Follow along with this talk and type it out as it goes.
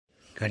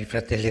Cari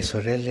fratelli e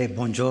sorelle,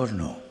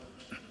 buongiorno.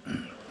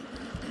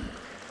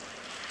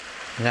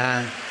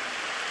 La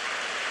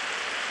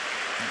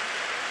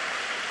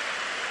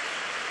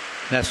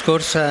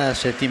scorsa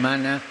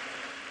settimana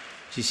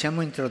ci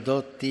siamo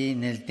introdotti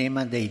nel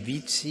tema dei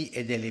vizi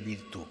e delle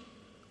virtù.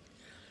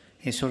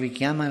 Esso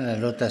richiama la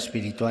lotta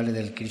spirituale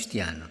del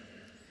cristiano.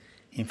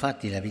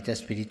 Infatti la vita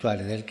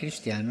spirituale del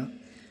cristiano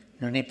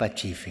non è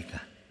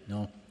pacifica,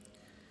 no?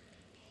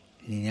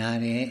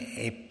 Lineare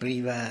è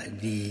priva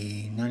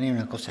di, non è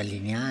una cosa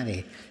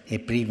lineare, è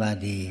priva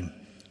di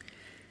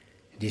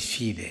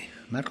sfide,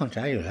 ma al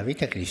contrario la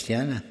vita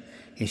cristiana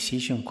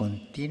esige un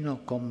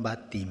continuo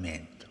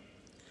combattimento,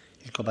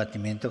 il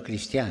combattimento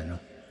cristiano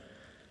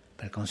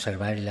per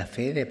conservare la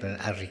fede, per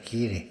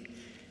arricchire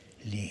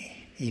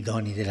i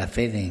doni della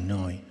fede in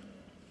noi.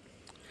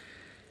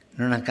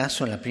 Non a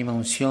caso la prima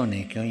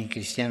unzione che ogni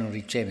cristiano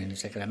riceve nel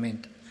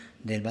sacramento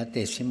del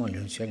battesimo,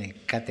 l'unzione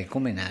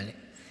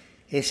catecumenale,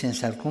 è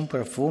senza alcun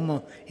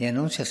profumo e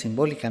annuncia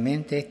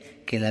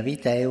simbolicamente che la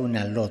vita è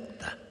una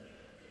lotta.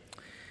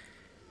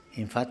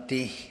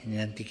 Infatti,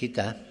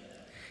 nell'antichità,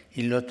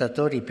 i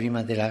lottatori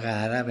prima della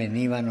gara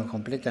venivano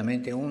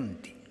completamente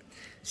unti,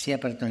 sia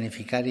per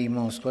tonificare i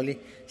muscoli,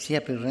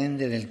 sia per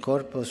rendere il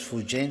corpo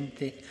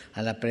sfuggente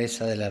alla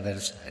presa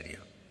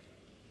dell'avversario.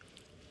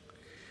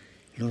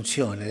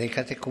 L'unzione dei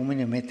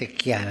catecumeni mette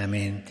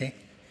chiaramente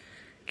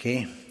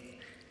che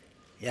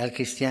al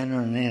cristiano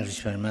non è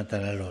risparmiata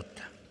la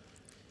lotta,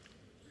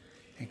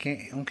 e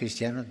che un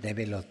cristiano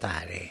deve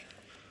lottare.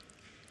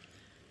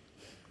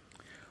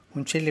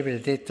 Un celebre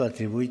detto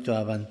attribuito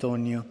ad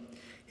Antonio,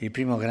 il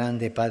primo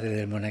grande padre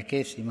del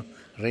monachesimo,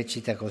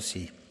 recita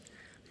così: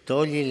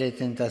 togli le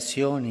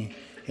tentazioni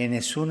e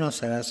nessuno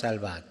sarà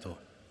salvato.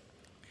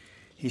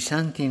 I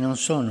santi non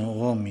sono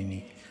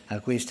uomini a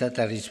cui è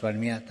stata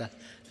risparmiata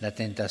la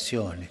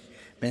tentazione,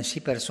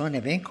 bensì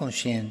persone ben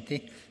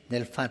coscienti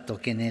del fatto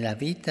che nella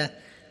vita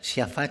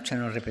si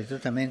affacciano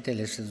ripetutamente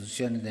le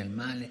seduzioni del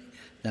male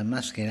da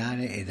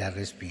mascherare e da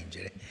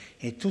respingere.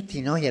 E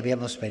tutti noi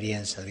abbiamo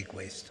esperienza di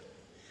questo.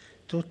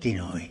 Tutti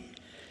noi,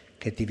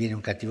 che ti viene un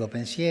cattivo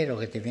pensiero,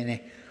 che ti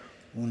viene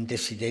un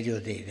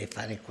desiderio di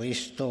fare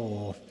questo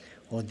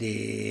o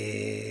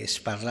di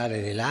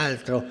sparlare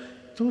dell'altro,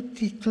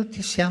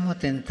 tutti siamo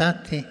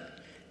tentati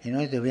e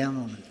noi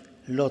dobbiamo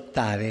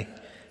lottare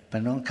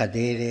per non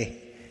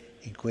cadere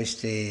in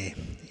queste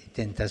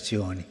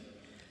tentazioni.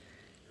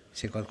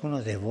 Se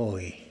qualcuno di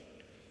voi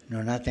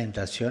non ha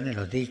tentazione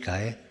lo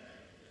dica,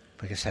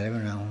 perché sarebbe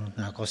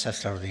una cosa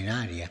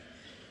straordinaria.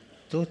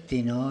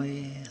 Tutti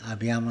noi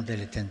abbiamo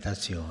delle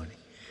tentazioni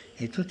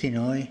e tutti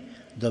noi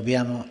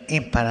dobbiamo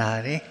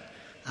imparare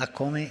a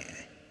come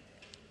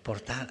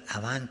portare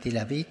avanti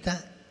la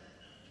vita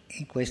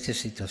in queste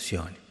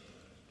situazioni.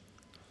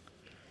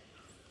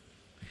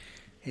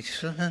 E ci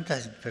sono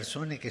tante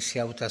persone che si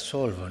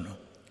autoassolvono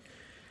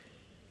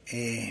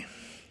e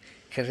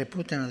che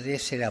reputano di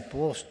essere a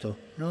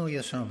posto. No,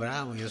 io sono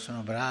bravo, io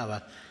sono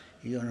brava,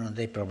 io non ho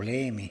dei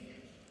problemi,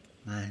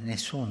 ma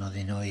nessuno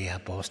di noi è a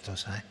posto,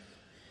 sai?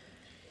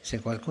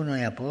 Se qualcuno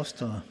è a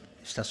posto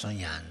sta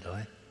sognando,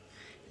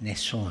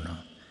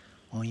 Nessuno.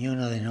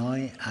 Ognuno di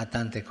noi ha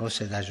tante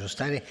cose da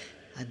aggiustare,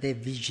 ha da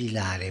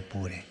vigilare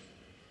pure.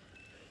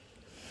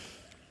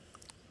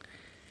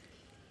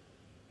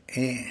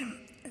 E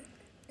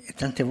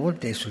tante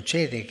volte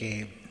succede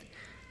che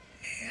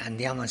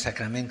andiamo al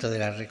sacramento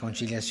della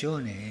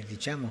riconciliazione e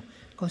diciamo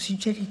con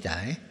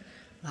sincerità,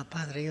 ma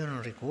padre io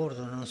non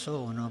ricordo, non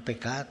so, non ho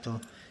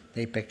peccato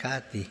dei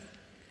peccati.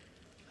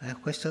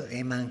 Questo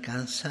è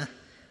mancanza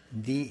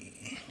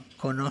di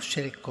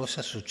conoscere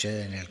cosa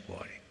succede nel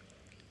cuore.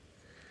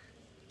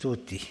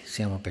 Tutti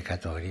siamo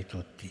peccatori,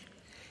 tutti.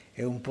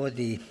 E un po'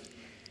 di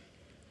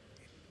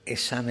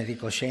esame di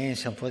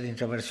coscienza, un po' di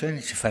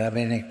introversione ci farà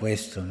bene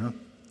questo, no?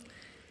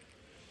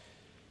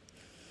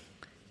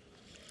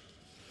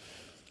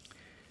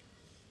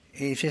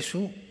 E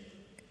Gesù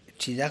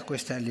ci dà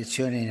questa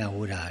lezione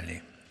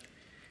inaugurale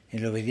e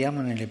lo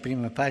vediamo nelle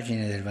prime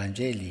pagine del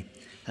Vangeli,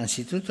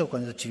 anzitutto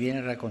quando ci viene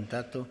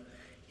raccontato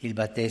il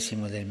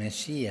battesimo del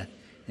Messia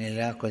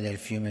nelle acque del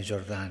fiume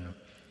Giordano.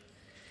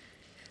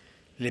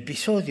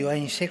 L'episodio ha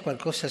in sé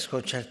qualcosa di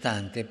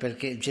sconcertante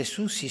perché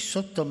Gesù si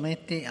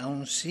sottomette a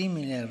un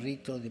simile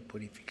rito di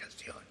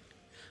purificazione.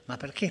 Ma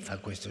perché fa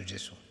questo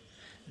Gesù?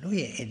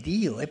 Lui è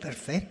Dio, è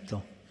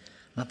perfetto,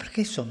 ma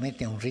perché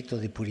sommette a un rito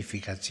di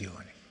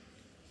purificazione?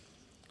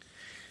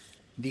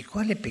 Di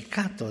quale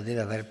peccato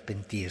deve aver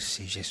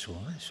pentirsi Gesù?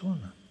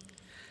 Nessuno.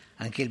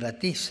 Anche il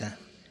Battista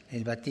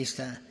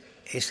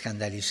è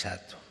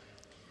scandalizzato.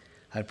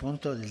 Al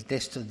punto del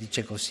testo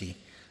dice così: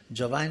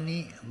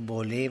 Giovanni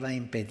voleva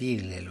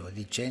impedirglielo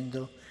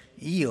dicendo: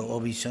 io ho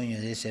bisogno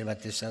di essere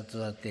battezzato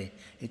da te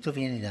e tu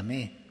vieni da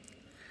me.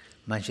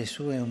 Ma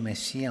Gesù è un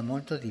Messia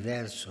molto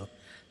diverso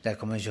da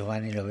come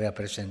Giovanni lo aveva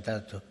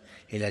presentato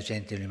e la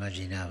gente lo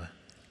immaginava.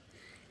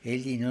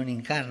 Egli non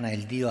incarna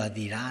il Dio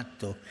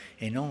adirato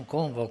e non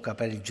convoca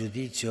per il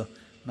giudizio,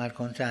 ma al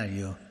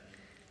contrario,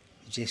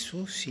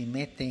 Gesù si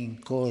mette in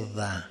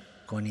coda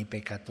con i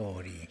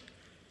peccatori,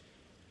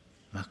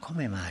 ma Ma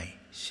come mai?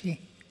 Sì,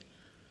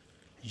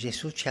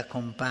 Gesù ci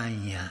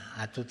accompagna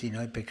a tutti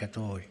noi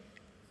peccatori.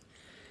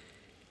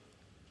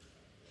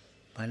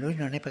 Ma Lui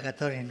non è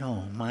peccatore,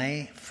 no, ma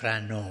è fra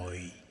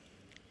noi.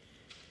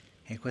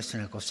 E questa è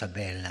una cosa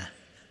bella.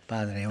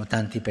 Padre, ho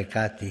tanti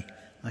peccati,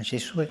 ma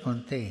Gesù è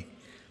con te.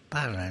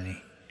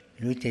 Parlali,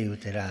 Lui ti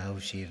aiuterà a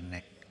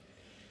uscirne.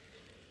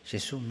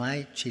 Gesù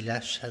mai ci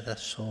lascia da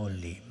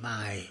soli,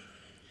 mai.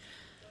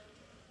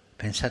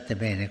 Pensate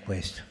bene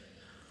questo.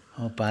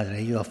 Oh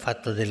Padre, io ho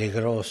fatto delle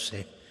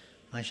grosse,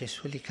 ma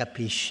Gesù li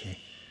capisce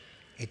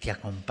e ti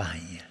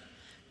accompagna.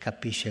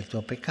 Capisce il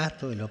tuo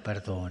peccato e lo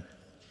perdona.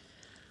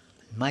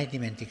 Mai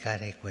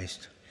dimenticare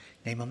questo.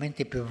 Nei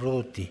momenti più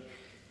brutti,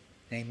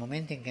 nei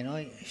momenti in cui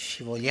noi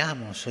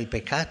scivoliamo sui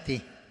peccati,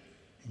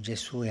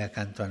 Gesù è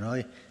accanto a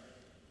noi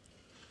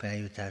per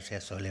aiutarci a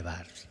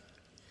sollevarci.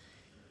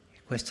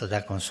 E questo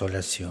dà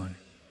consolazione.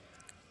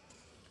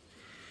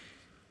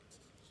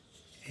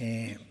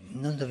 E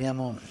non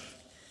dobbiamo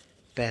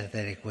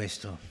perdere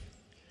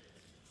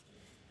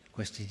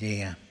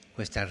quest'idea,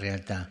 questa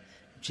realtà.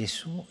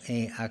 Gesù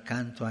è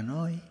accanto a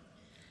noi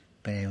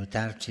per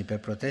aiutarci, per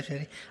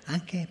proteggerci,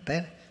 anche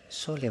per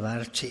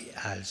sollevarci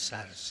a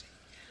alzarsi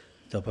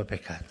dopo il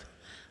peccato.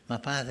 Ma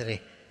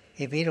Padre,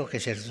 è vero che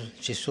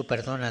Gesù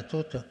perdona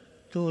tutto?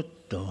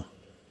 Tutto.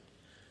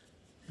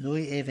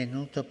 Lui è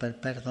venuto per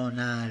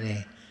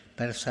perdonare,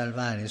 per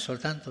salvare,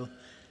 soltanto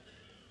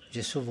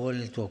Gesù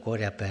vuole il tuo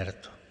cuore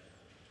aperto.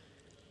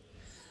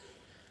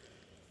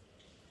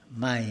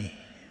 Mai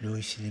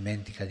Lui si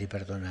dimentica di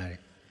perdonare.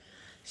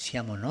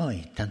 Siamo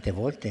noi, tante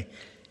volte,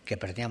 che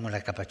perdiamo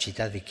la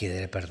capacità di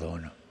chiedere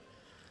perdono.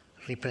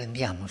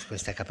 Riprendiamo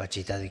questa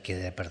capacità di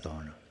chiedere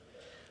perdono.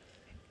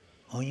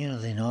 Ognuno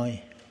di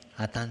noi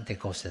ha tante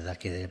cose da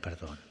chiedere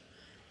perdono.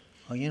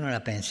 Ognuno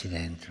la pensi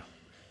dentro.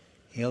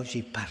 E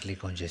oggi parli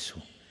con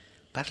Gesù.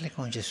 Parli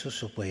con Gesù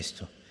su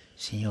questo.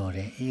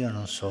 Signore, io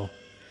non so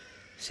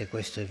se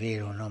questo è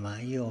vero o no, ma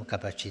io ho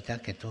capacità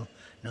che tu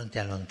non ti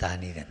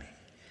allontani da me.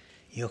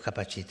 Io ho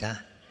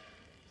capacità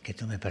che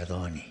tu mi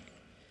perdoni.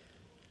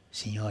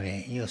 Signore,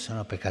 io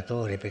sono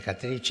peccatore,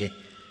 peccatrice,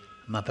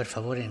 ma per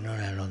favore non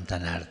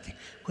allontanarti.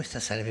 Questa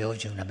sarebbe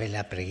oggi una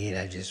bella preghiera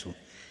a Gesù.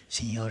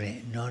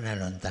 Signore, non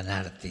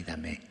allontanarti da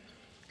me.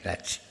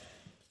 Grazie.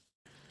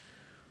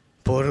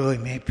 Porgo i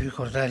miei più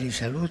cordiali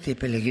saluti ai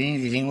pellegrini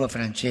di lingua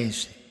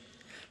francese.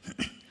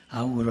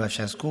 Auguro a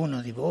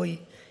ciascuno di voi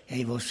e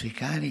ai vostri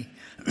cari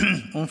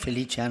un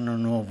felice anno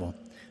nuovo,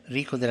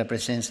 ricco della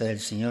presenza del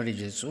Signore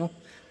Gesù,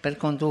 per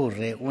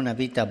condurre una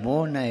vita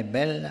buona e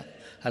bella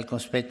al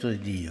cospetto di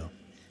Dio.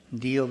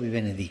 Dio vi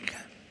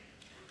benedica.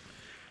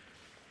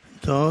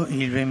 Do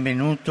il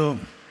benvenuto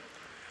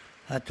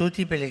a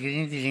tutti i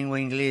pellegrini di lingua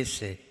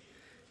inglese,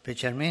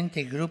 specialmente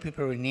i gruppi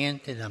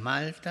provenienti da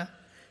Malta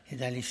e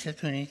dagli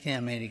Stati Uniti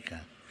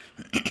d'America.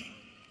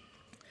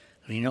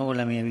 Rinnovo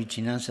la mia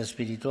vicinanza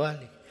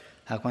spirituale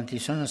a quanti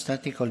sono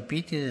stati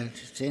colpiti dal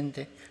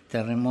recente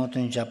terremoto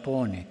in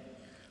Giappone,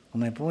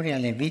 come pure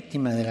alle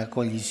vittime della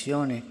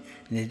collisione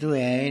dei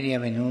 2 aerei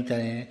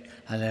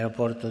avvenute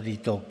all'aeroporto di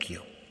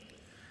Tokyo.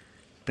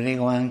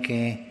 Prego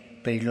anche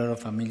per i loro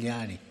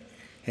familiari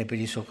e per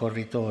i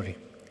soccorritori.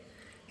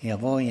 E a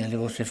voi e alle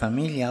vostre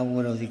famiglie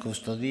auguro di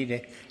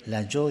custodire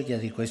la gioia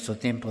di questo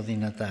tempo di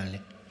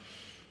Natale,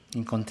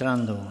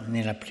 incontrando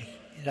nella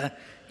preghiera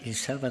il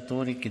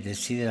Salvatore che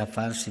desidera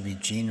farsi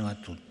vicino a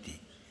tutti.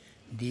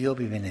 Dio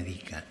vi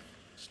benedica.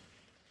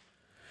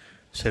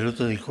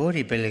 Saluto di cuore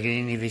i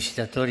pellegrini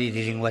visitatori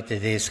di lingua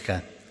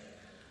tedesca,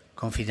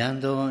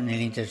 confidando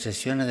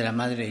nell'intercessione della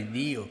Madre di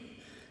Dio,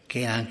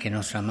 che è anche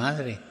nostra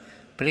Madre.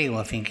 Prego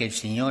affinché il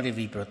Signore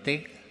vi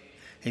protegga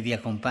e vi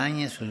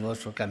accompagni sul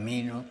vostro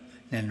cammino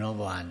nel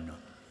nuevo año.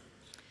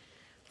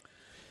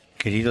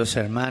 Queridos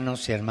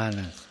hermanos y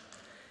hermanas,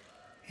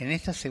 en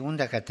esta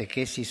segunda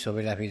catequesis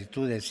sobre las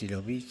virtudes y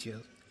los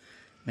vicios,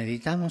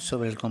 meditamos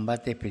sobre el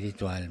combate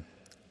espiritual.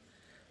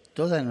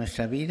 Toda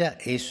nuestra vida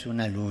es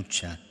una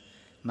lucha,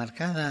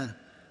 marcada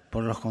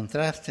por los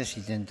contrastes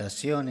y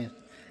tentaciones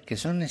que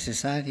son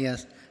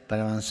necesarias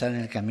para avanzar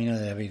en el camino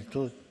de la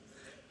virtud,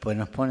 pues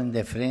nos ponen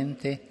de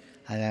frente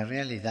a la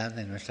realidad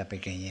de nuestra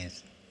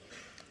pequeñez.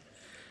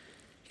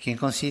 Quien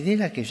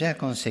considera que ya ha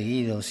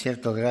conseguido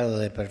cierto grado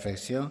de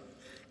perfección,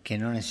 que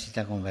no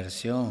necesita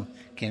conversión,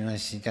 que no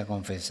necesita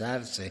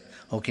confesarse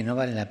o que no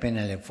vale la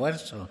pena el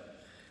esfuerzo,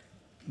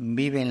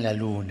 vive en la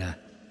luna,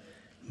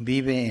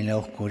 vive en la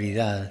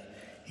oscuridad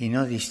y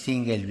no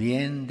distingue el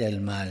bien del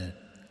mal.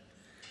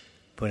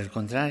 Por el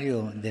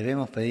contrario,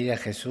 debemos pedir a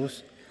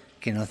Jesús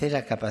que nos dé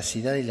la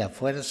capacidad y la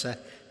fuerza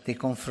de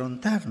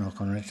confrontarnos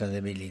con nuestra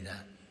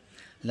debilidad,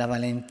 la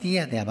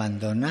valentía de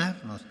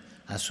abandonarnos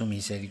a su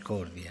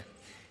misericordia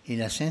y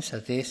la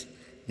sensatez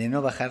de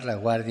no bajar la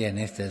guardia en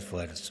este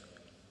esfuerzo.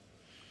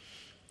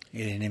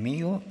 El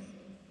enemigo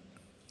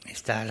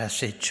está al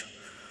acecho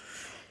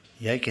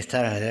y hay que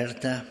estar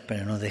alerta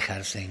para no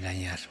dejarse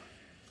engañar.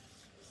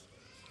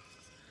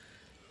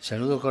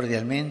 Saludo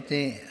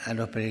cordialmente a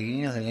los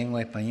peregrinos de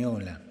lengua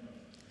española.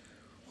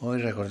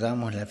 Hoy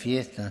recordamos la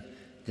fiesta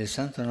del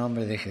Santo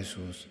Nombre de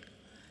Jesús.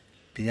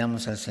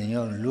 Pidamos al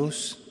Señor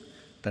luz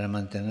para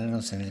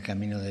mantenernos en el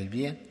camino del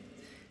bien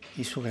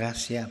y su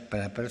gracia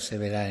para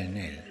perseverar en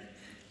él,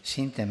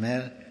 sin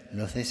temer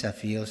los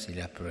desafíos y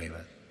las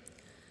pruebas.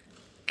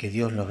 Que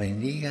Dios los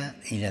bendiga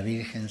y la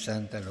Virgen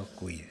Santa los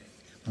cuide.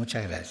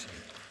 Muchas gracias.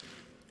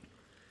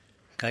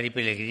 Cari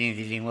pellegrini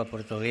di lingua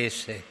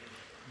portoghese,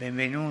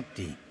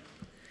 benvenuti.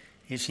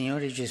 Il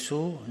Signore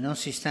Gesù non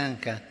si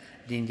stanca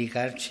di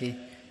indicarci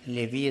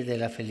le vie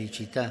della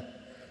felicità,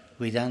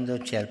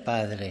 guidandoci al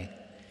Padre.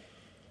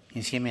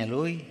 Insieme a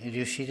Lui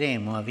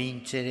riusciremo a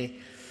vincere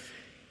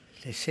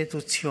le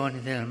seduzioni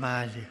del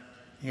male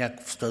e a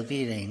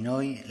custodire in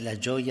noi la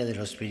gioia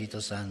dello Spirito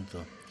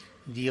Santo.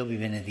 Dio vi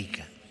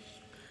benedica.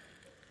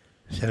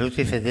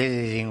 Saluti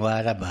fedeli di lingua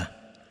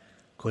araba.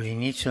 Con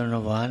l'inizio del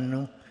nuovo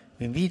anno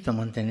vi invito a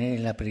mantenere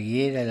la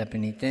preghiera e la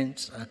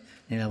penitenza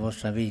nella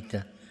vostra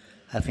vita,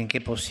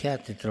 affinché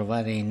possiate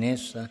trovare in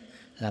essa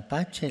la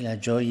pace e la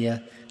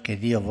gioia che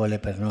Dio vuole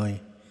per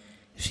noi.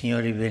 Il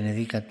Signore vi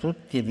benedica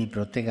tutti e vi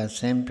protegga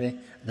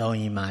sempre da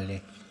ogni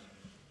male.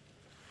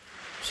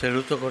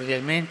 Saluto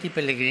cordialmente i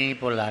pellegrini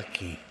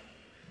polacchi.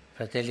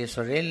 Fratelli e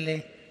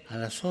sorelle,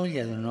 alla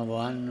soglia del nuovo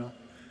anno,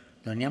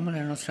 doniamo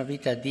la nostra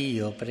vita a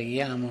Dio,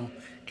 preghiamo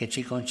che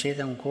ci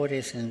conceda un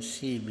cuore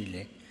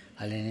sensibile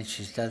alle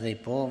necessità dei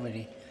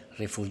poveri,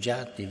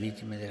 rifugiati,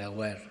 vittime della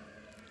guerra.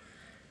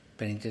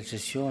 Per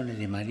intercessione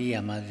di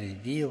Maria, Madre di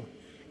Dio,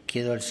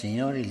 chiedo al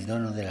Signore il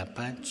dono della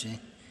pace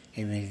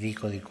e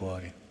benedico di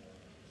cuore.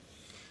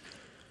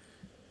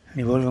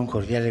 Rivolgo un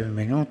cordiale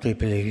benvenuto ai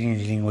pellegrini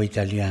di lingua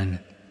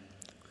italiana.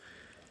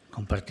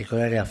 Con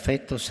particolare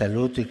affetto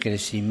saluto i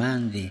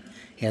crescimandi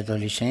e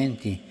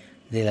adolescenti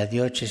della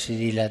diocesi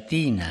di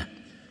Latina.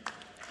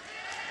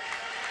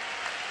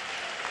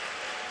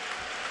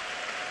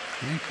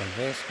 Ecco il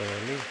vescovo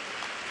lì.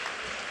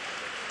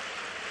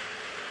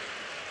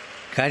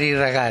 Cari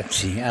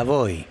ragazzi, a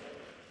voi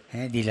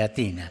di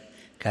Latina,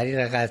 cari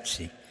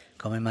ragazzi,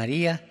 come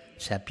Maria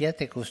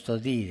sappiate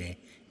custodire,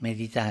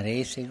 meditare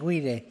e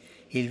seguire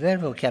il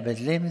Verbo che a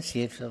Betlemme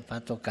si è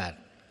fatto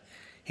carne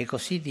e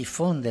così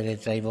diffondere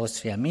tra i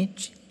vostri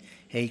amici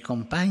e i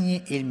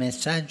compagni il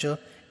messaggio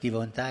di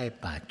bontà e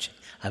pace.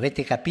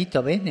 Avete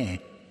capito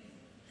bene?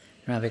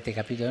 Non avete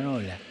capito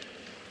nulla?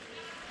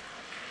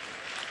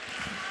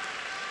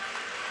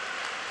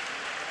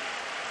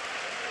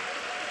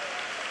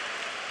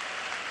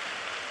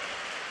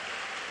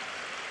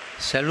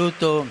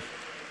 Saluto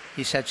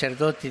i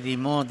sacerdoti di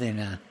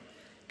Modena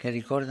che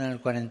ricordano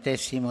il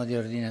 40° di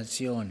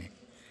ordinazione,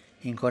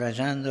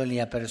 incoraggiandoli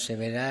a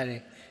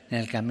perseverare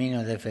nel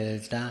cammino di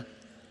fedeltà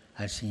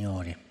al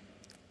Signore.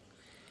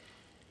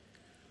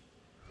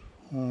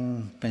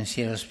 Un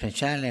pensiero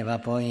speciale va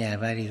poi ai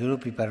vari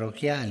gruppi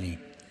parrocchiali, in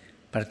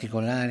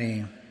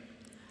particolare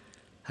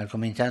al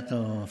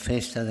Comitato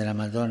Festa della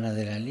Madonna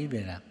della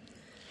Libera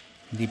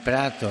di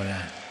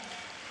Pratola,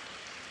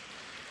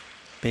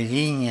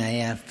 Peligna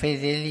e a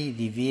fedeli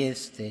di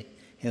Vieste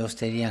e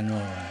Osteria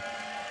Nuova.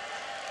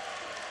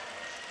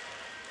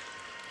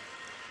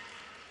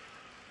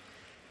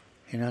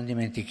 E non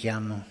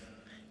dimentichiamo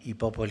i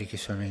popoli che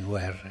sono in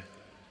guerra.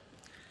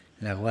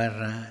 La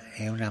guerra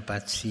è una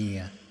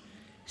pazzia,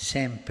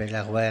 sempre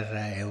la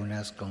guerra è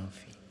una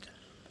sconfitta,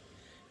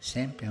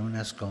 sempre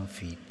una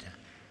sconfitta.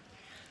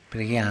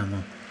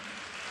 Preghiamo.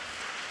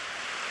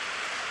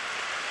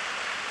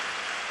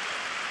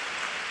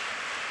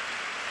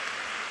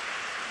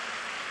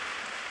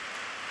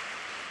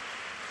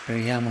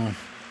 Preghiamo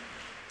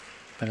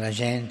per la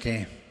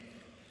gente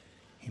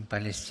in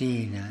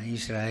Palestina,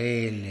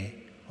 Israele,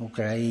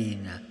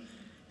 Ucraina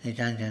e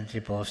tanti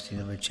altri posti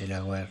dove c'è la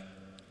guerra.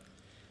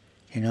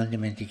 E non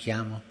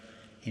dimentichiamo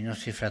i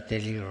nostri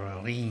fratelli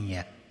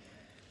Rohingya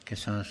che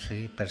sono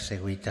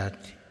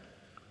perseguitati.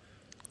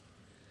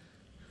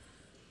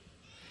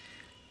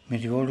 Mi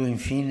rivolgo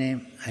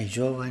infine ai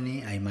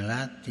giovani, ai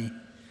malati,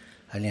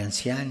 agli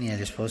anziani e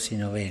agli sposi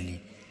novelli,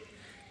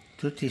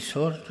 tutti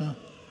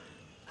esorto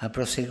a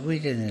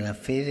proseguire nella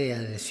fede e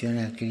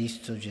adesione a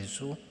Cristo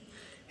Gesù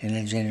e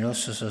nel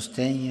generoso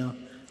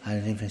sostegno alla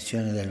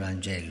diffusione del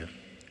Vangelo.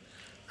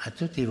 A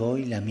tutti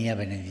voi la mia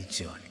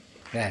benedizione.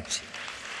 Grazie.